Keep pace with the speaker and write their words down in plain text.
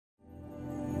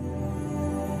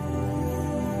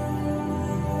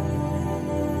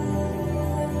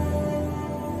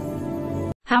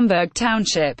Hamburg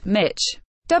Township, Mich.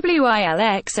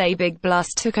 WILX. A big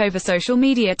blast took over social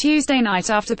media Tuesday night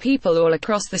after people all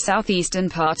across the southeastern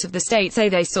part of the state say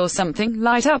they saw something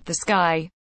light up the sky.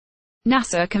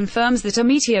 NASA confirms that a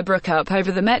meteor broke up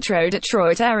over the metro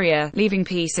Detroit area, leaving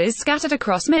pieces scattered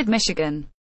across mid-Michigan.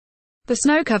 The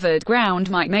snow-covered ground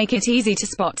might make it easy to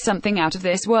spot something out of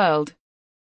this world.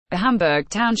 A Hamburg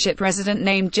Township resident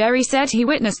named Jerry said he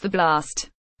witnessed the blast.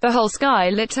 "The whole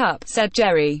sky lit up," said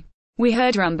Jerry. "We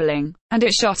heard rumbling, and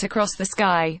it shot across the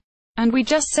sky. And we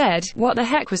just said, what the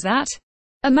heck was that?"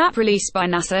 A map released by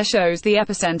NASA shows the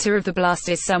epicenter of the blast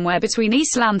is somewhere between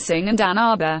East Lansing and Ann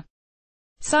Arbor.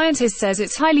 Scientists says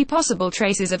it's highly possible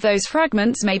traces of those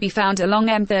fragments may be found along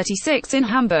M36 in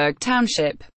Hamburg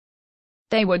Township.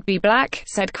 "They would be black,"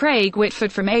 said Craig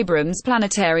Whitford from Abrams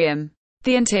Planetarium.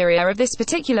 "The interior of this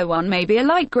particular one may be a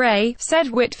light gray," said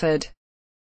Whitford.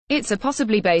 "It's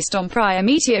possibly based on prior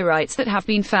meteorites that have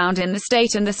been found in the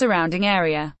state and the surrounding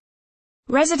area."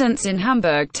 Residents in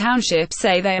Hamburg Township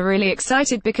say they are really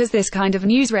excited because this kind of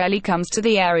news rarely comes to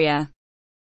the area.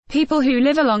 People who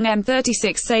live along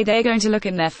M36 say they're going to look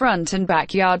in their front and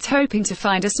backyards hoping to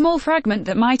find a small fragment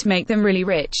that might make them really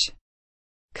rich.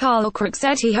 Carl Crook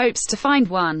said he hopes to find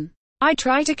one. "I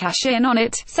try to cash in on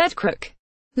it," said Crook.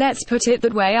 "Let's put it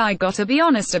that way, I gotta be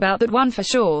honest about that one for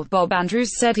sure." Bob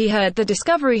Andrews said he heard the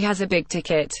discovery has a big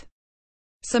ticket.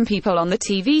 "Some people on the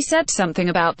TV said something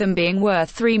about them being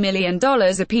worth $3 million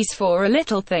apiece for a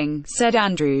little thing," said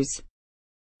Andrews.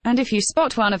 "And if you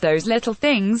spot one of those little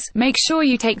things, make sure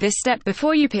you take this step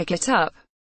before you pick it up.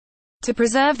 To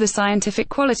preserve the scientific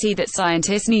quality that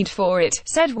scientists need for it,"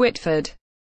 said Whitford.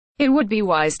 "It would be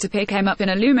wise to pick them up in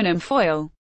aluminum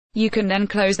foil. You can then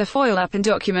close the foil up and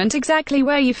document exactly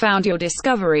where you found your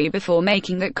discovery before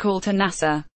making that call to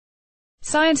NASA."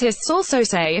 Scientists also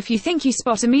say if you think you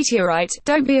spot a meteorite,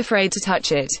 don't be afraid to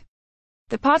touch it.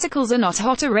 The particles are not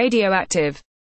hot or radioactive.